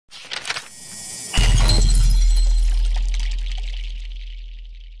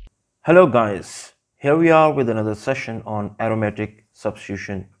Hello guys, here we are with another session on aromatic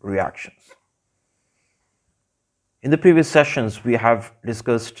substitution reactions. In the previous sessions, we have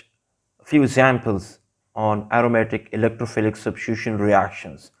discussed a few examples on aromatic electrophilic substitution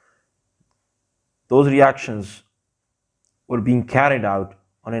reactions. Those reactions were being carried out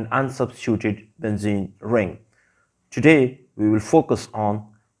on an unsubstituted benzene ring. Today, we will focus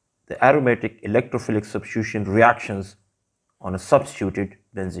on the aromatic electrophilic substitution reactions on a substituted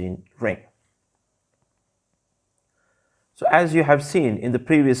benzene ring. So as you have seen in the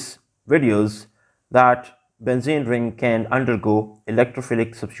previous videos that benzene ring can undergo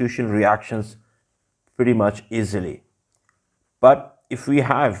electrophilic substitution reactions pretty much easily. But if we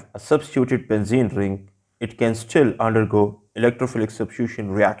have a substituted benzene ring, it can still undergo electrophilic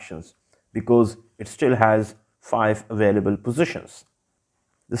substitution reactions because it still has 5 available positions.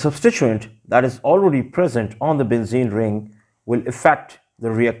 The substituent that is already present on the benzene ring will affect the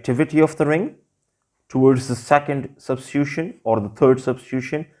reactivity of the ring towards the second substitution or the third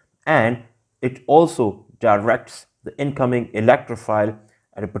substitution, and it also directs the incoming electrophile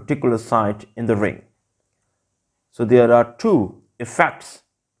at a particular site in the ring. So there are two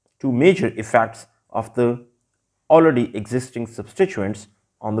major effects of the already existing substituents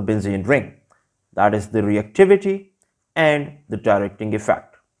on the benzene ring. That is the reactivity and the directing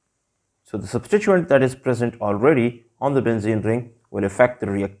effect. So the substituent that is present already on the benzene ring will affect the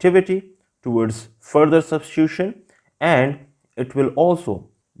reactivity towards further substitution, and it will also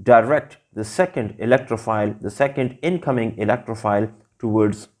direct the second electrophile, the second incoming electrophile,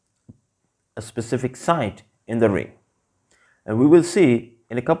 towards a specific site in the ring. And we will see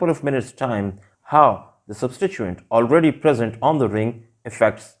in a couple of minutes time how the substituent already present on the ring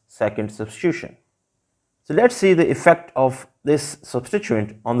affects second substitution. So let's see the effect of this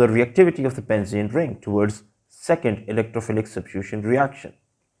substituent on the reactivity of the benzene ring towards second electrophilic substitution reaction.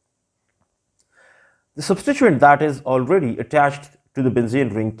 The substituent that is already attached to the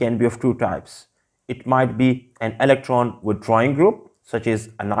benzene ring can be of two types. It might be an electron withdrawing group, such as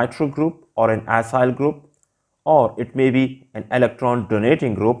a nitro group or an acyl group, or it may be an electron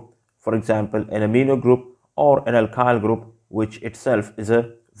donating group, for example, an amino group or an alkyl group, which itself is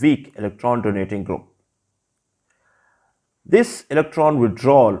a weak electron donating group. This electron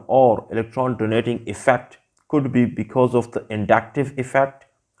withdrawal or electron donating effect could be because of the inductive effect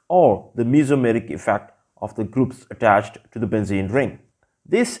or the mesomeric effect of the groups attached to the benzene ring.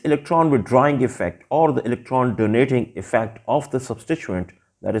 This electron withdrawing effect or the electron donating effect of the substituent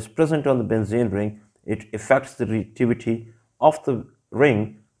that is present on the benzene ring, it affects the reactivity of the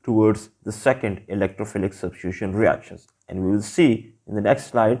ring towards the second electrophilic substitution reactions. And we will see in the next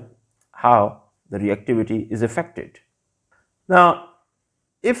slide how the reactivity is affected. Now,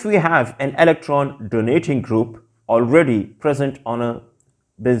 if we have an electron donating group already present on a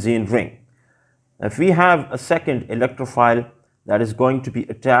benzene ring, if we have a second electrophile that is going to be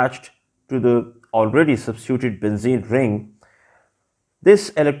attached to the already substituted benzene ring, this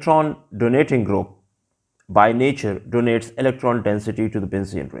electron donating group by nature donates electron density to the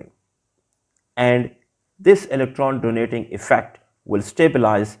benzene ring, and this electron donating effect will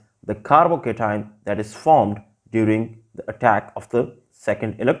stabilize the carbocation that is formed during the attack of the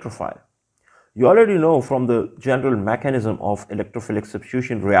second electrophile. You already know from the general mechanism of electrophilic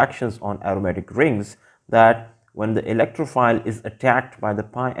substitution reactions on aromatic rings that when the electrophile is attacked by the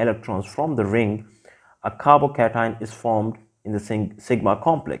pi electrons from the ring, a carbocation is formed in the sigma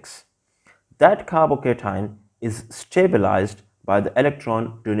complex. That carbocation is stabilized by the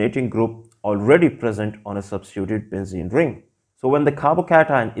electron donating group already present on a substituted benzene ring. So when the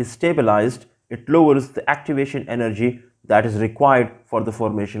carbocation is stabilized, it lowers the activation energy that is required for the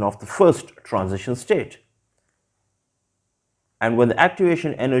formation of the first transition state. And when the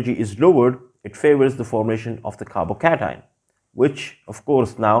activation energy is lowered, it favors the formation of the carbocation, which of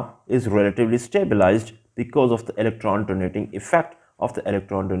course now is relatively stabilized because of the electron donating effect of the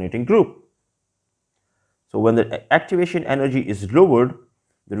electron donating group. So when the activation energy is lowered,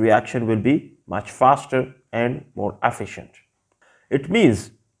 the reaction will be much faster and more efficient. It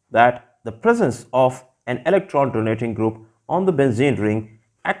means that the presence of an electron donating group on the benzene ring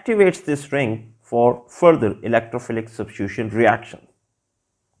activates this ring for further electrophilic substitution reaction.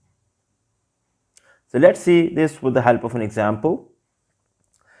 So let's see this with the help of an example.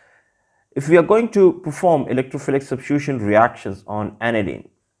 If we are going to perform electrophilic substitution reactions on aniline,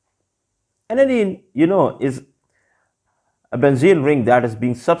 aniline, is a benzene ring that is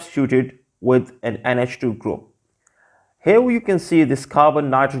being substituted with an NH2 group. Here you can see this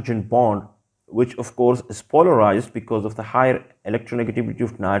carbon-nitrogen bond, which of course is polarized because of the higher electronegativity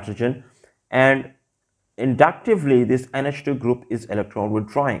of nitrogen, and inductively this NH2 group is electron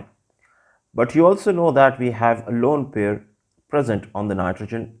withdrawing. But you also know that we have a lone pair present on the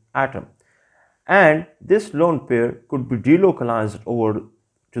nitrogen atom. And this lone pair could be delocalized over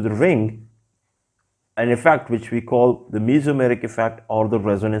to the ring, an effect which we call the mesomeric effect or the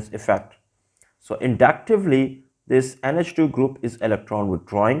resonance effect. So inductively, this NH2 group is electron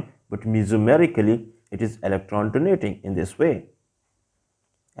withdrawing, but mesomerically, it is electron donating in this way.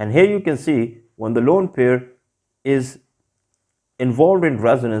 And here you can see when the lone pair is involved in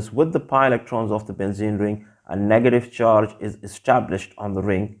resonance with the pi electrons of the benzene ring, a negative charge is established on the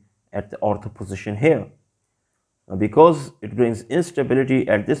ring at the ortho position here. Now, because it brings instability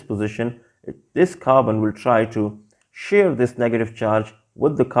at this position, this carbon will try to share this negative charge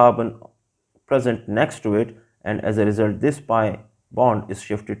with the carbon present next to it, and as a result this pi bond is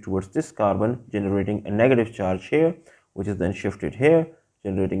shifted towards this carbon, generating a negative charge here, which is then shifted here,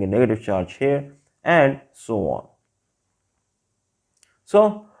 generating a negative charge here, and so on.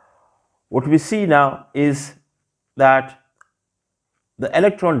 So what we see now is that the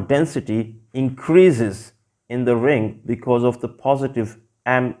electron density increases in the ring because of the positive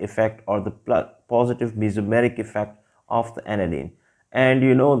M effect or the positive mesomeric effect of the aniline. And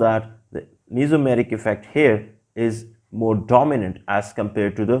you know that the mesomeric effect here is more dominant as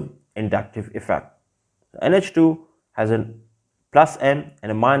compared to the inductive effect. So NH2 has a plus M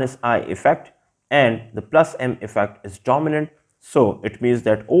and a minus I effect, and the plus M effect is dominant. So it means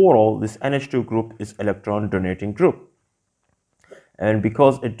that overall this NH2 group is electron donating group. And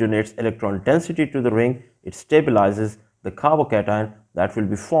because it donates electron density to the ring, it stabilizes the carbocation that will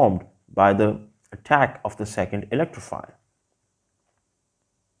be formed by the attack of the second electrophile.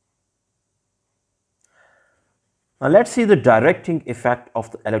 Now let's see the directing effect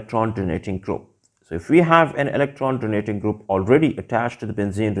of the electron donating group. So if we have an electron donating group already attached to the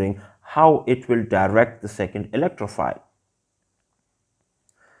benzene ring, how it will direct the second electrophile?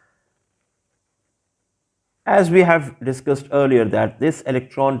 As we have discussed earlier, that this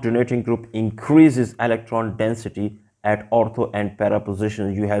electron donating group increases electron density at ortho and para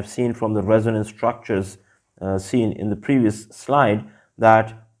positions. You have seen from the resonance structures seen in the previous slide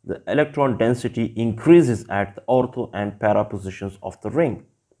that the electron density increases at the ortho and para positions of the ring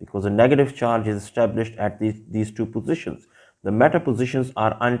because a negative charge is established at these two positions. The meta positions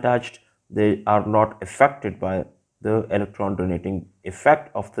are untouched. They are not affected by the electron donating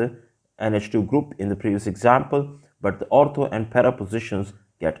effect of the NH2 group in the previous example, but the ortho and para positions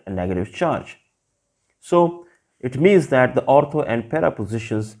get a negative charge. So it means that the ortho and para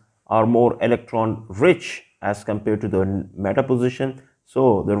positions are more electron rich as compared to the meta position.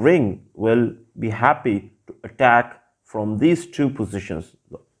 So the ring will be happy to attack from these two positions,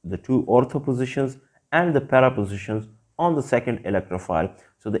 the two ortho positions and the para positions on the second electrophile.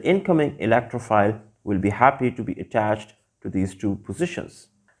 So the incoming electrophile will be happy to be attached to these two positions.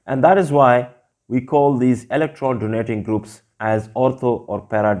 And that is why we call these electron donating groups as ortho or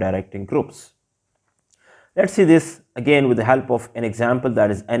para directing groups. Let's see this again with the help of an example, that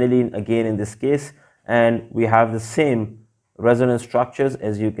is aniline again in this case, and we have the same resonance structures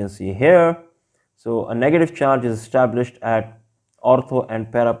as you can see here. So a negative charge is established at ortho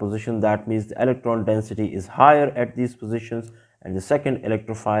and para position. That means the electron density is higher at these positions, and the second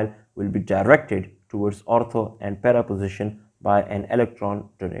electrophile will be directed towards ortho and para position by an electron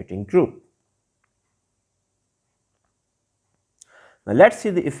donating group. Now let's see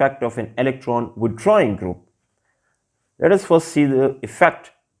the effect of an electron withdrawing group. Let us first see the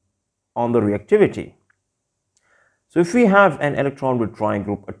effect on the reactivity. So if we have an electron withdrawing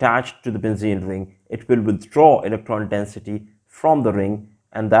group attached to the benzene ring, it will withdraw electron density from the ring,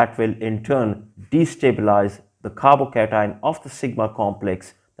 and that will in turn destabilize the carbocation of the sigma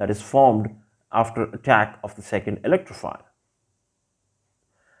complex that is formed after attack of the second electrophile.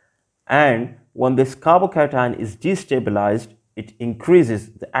 And when this carbocation is destabilized, it increases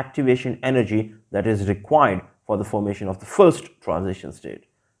the activation energy that is required for the formation of the first transition state.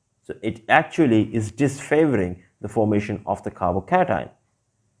 So it actually is disfavoring the formation of the carbocation.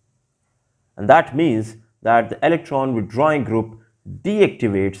 And that means that the electron withdrawing group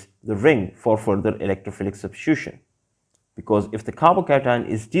deactivates the ring for further electrophilic substitution. Because if the carbocation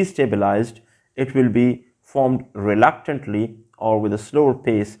is destabilized, it will be formed reluctantly or with a slower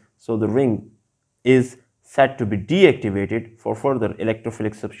pace, so the ring is said to be deactivated for further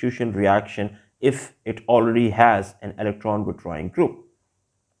electrophilic substitution reaction if it already has an electron withdrawing group.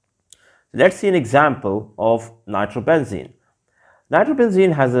 Let's see an example of nitrobenzene.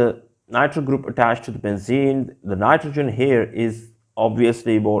 Nitrobenzene has a nitro group attached to the benzene. The nitrogen here is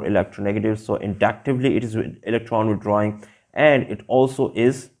obviously more electronegative, so inductively it is electron withdrawing, and it also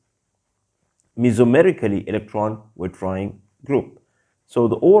is mesomerically electron withdrawing group. So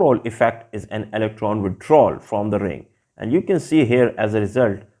the overall effect is an electron withdrawal from the ring. And you can see here, as a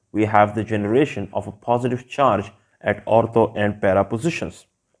result, we have the generation of a positive charge at ortho and para positions.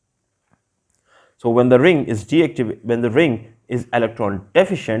 So when the ring is electron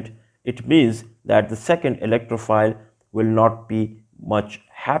deficient, it means that the second electrophile will not be much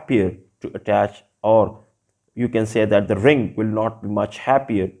happier to attach, or you can say that the ring will not be much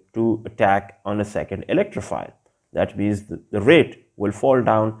happier to attack on a second electrophile. That means the rate will fall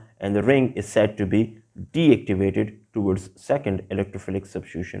down and the ring is said to be deactivated towards second electrophilic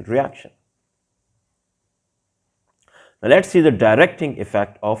substitution reaction. Now let's see the directing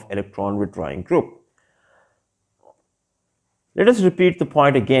effect of electron withdrawing group. Let us repeat the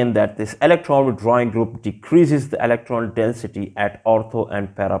point again that this electron withdrawing group decreases the electron density at ortho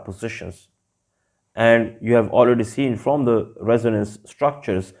and para positions. And you have already seen from the resonance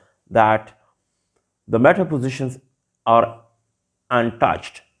structures that the meta positions are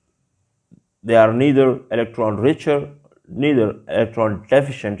untouched. They are neither electron richer, neither electron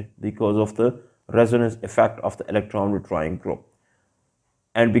deficient because of the resonance effect of the electron withdrawing group.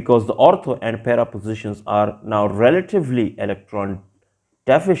 And because the ortho and para positions are now relatively electron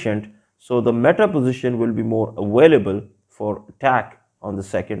deficient, so the meta position will be more available for attack on the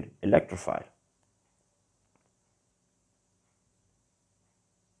second electrophile.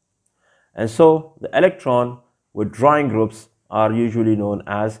 And so the electron withdrawing groups are usually known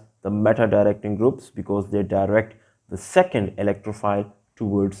as the meta-directing groups because they direct the second electrophile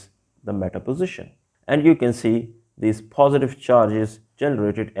towards the meta position. And you can see these positive charges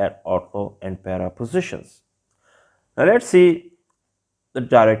generated at ortho and para positions. Now let's see the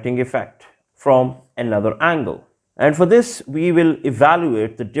directing effect from another angle. And for this, we will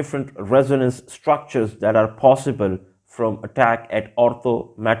evaluate the different resonance structures that are possible from attack at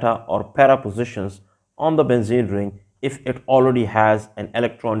ortho, meta or para positions on the benzene ring if it already has an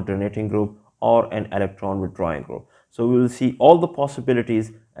electron donating group or an electron withdrawing group. So we will see all the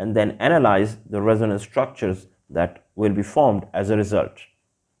possibilities and then analyze the resonance structures that will be formed as a result.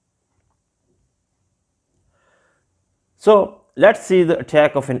 So let's see the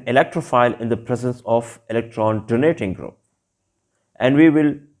attack of an electrophile in the presence of electron donating group. And we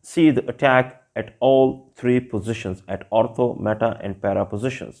will see the attack at all three positions, at ortho, meta and para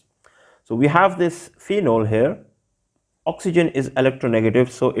positions. So we have this phenol here. Oxygen is electronegative,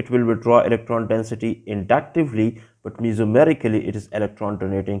 so it will withdraw electron density inductively, but mesomerically it is electron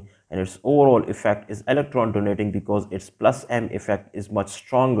donating, and its overall effect is electron donating because its plus M effect is much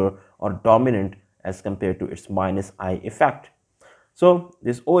stronger or dominant as compared to its minus I effect. So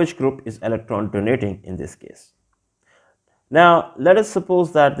this OH group is electron donating in this case. Now let us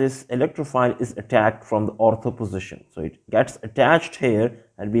suppose that this electrophile is attacked from the ortho position. So it gets attached here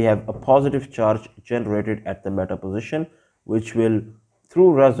and we have a positive charge generated at the meta position, which will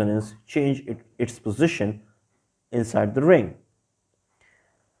through resonance change its position inside the ring.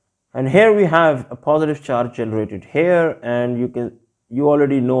 And here we have a positive charge generated here, and you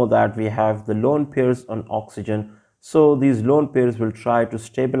already know that we have the lone pairs on oxygen. So these lone pairs will try to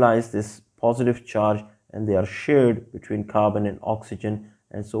stabilize this positive charge and they are shared between carbon and oxygen,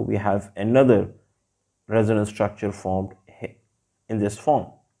 and so we have another resonance structure formed in this form.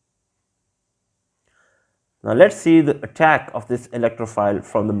 Now let's see the attack of this electrophile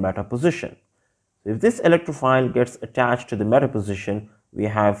from the meta position. So if this electrophile gets attached to the meta position, we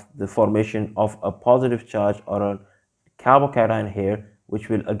have the formation of a positive charge or a carbocation here, which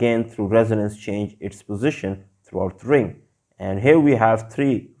will again through resonance change its position throughout the ring. And here we have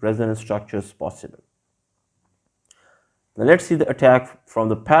three resonance structures possible. Now let's see the attack from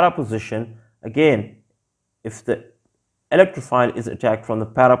the para position. Again, if the electrophile is attacked from the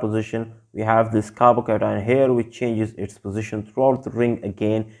para position, we have this carbocation here which changes its position throughout the ring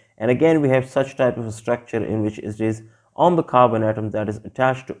again. And again we have such type of a structure in which it is on the carbon atom that is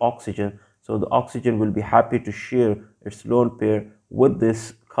attached to oxygen. So the oxygen will be happy to share its lone pair with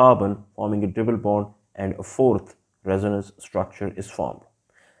this carbon, forming a double bond, and a fourth resonance structure is formed.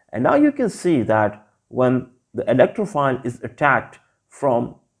 And now you can see that when the electrophile is attacked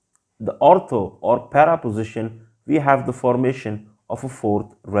from the ortho or para position, we have the formation of a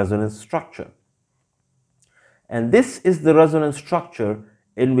fourth resonance structure. And this is the resonance structure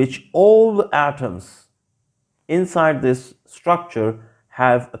in which all the atoms inside this structure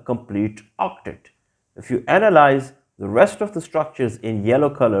have a complete octet. If you analyze the rest of the structures in yellow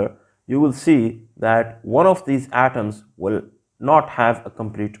color, you will see that one of these atoms will not have a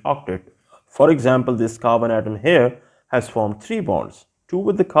complete octet. For example, this carbon atom here has formed 3 bonds, 2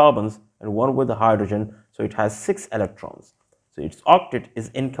 with the carbons and 1 with the hydrogen, so it has 6 electrons. So its octet is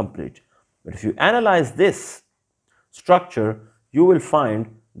incomplete. But if you analyze this structure, you will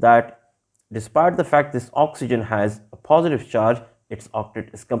find that despite the fact this oxygen has a positive charge, its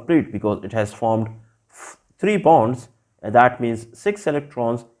octet is complete because it has formed 3 bonds, and that means 6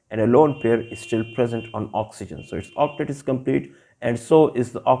 electrons, and a lone pair is still present on oxygen. So its octet is complete, and so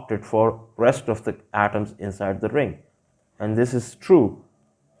is the octet for rest of the atoms inside the ring. And this is true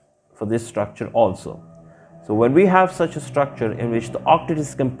for this structure also. So when we have such a structure in which the octet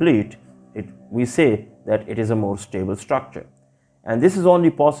is complete, we say that it is a more stable structure. And this is only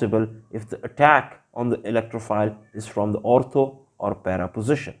possible if the attack on the electrophile is from the ortho or para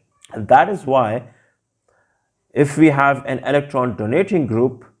position. And that is why if we have an electron donating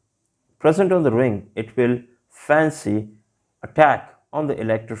group present on the ring, it will fancy attack on the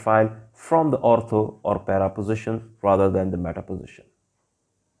electrophile from the ortho or para position rather than the meta position.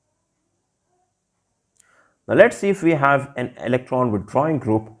 Now let's see if we have an electron withdrawing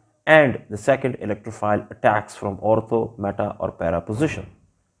group and the second electrophile attacks from ortho, meta or para position.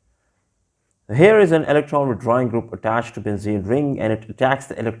 Here is an electron withdrawing group attached to benzene ring, and it attacks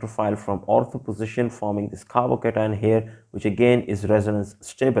the electrophile from ortho position, forming this carbocation here, which again is resonance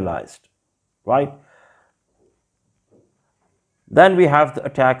stabilized, right? Then we have the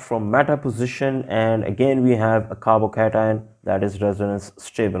attack from meta position, and again we have a carbocation that is resonance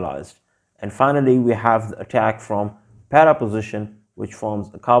stabilized. And finally we have the attack from para position, which forms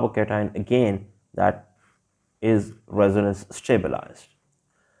a carbocation again that is resonance stabilized.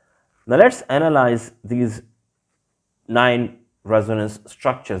 Now let's analyze these 9 resonance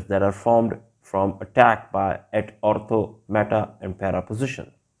structures that are formed from attack at ortho, meta and para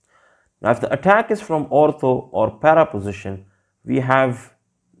position. Now if the attack is from ortho or para position, we have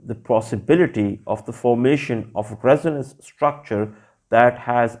the possibility of the formation of a resonance structure that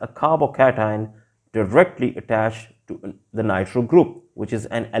has a carbocation directly attached to the nitro group, which is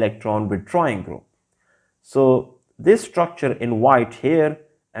an electron withdrawing group. So this structure in white here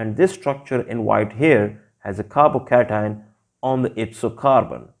and this structure in white here has a carbocation on the ipso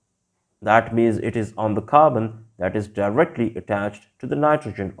carbon. That means it is on the carbon that is directly attached to the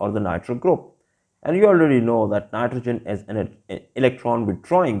nitrogen or the nitro group. And you already know that nitrogen is an electron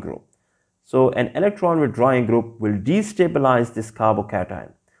withdrawing group. So an electron withdrawing group will destabilize this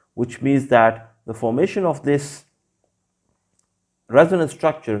carbocation, which means that the formation of this resonance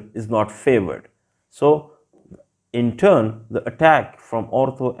structure is not favored. So in turn, the attack from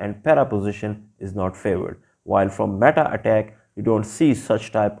ortho and para position is not favored, while from meta attack you don't see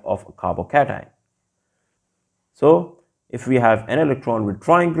such type of a carbocation. So if we have an electron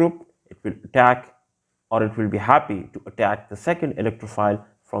withdrawing group, it will attack, or it will be happy to attack the second electrophile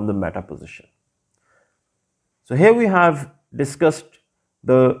from the meta position. So here we have discussed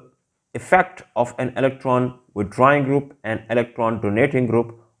the effect of an electron withdrawing group and electron donating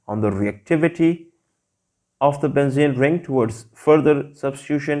group on the reactivity of the benzene ring towards further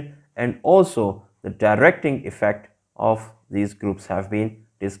substitution, and also the directing effect of these groups have been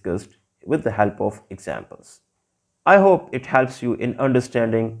discussed with the help of examples. I hope it helps you in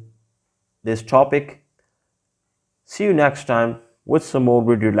understanding this topic. See you next time with some more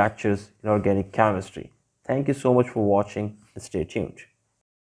video lectures in organic chemistry. Thank you so much for watching and stay tuned.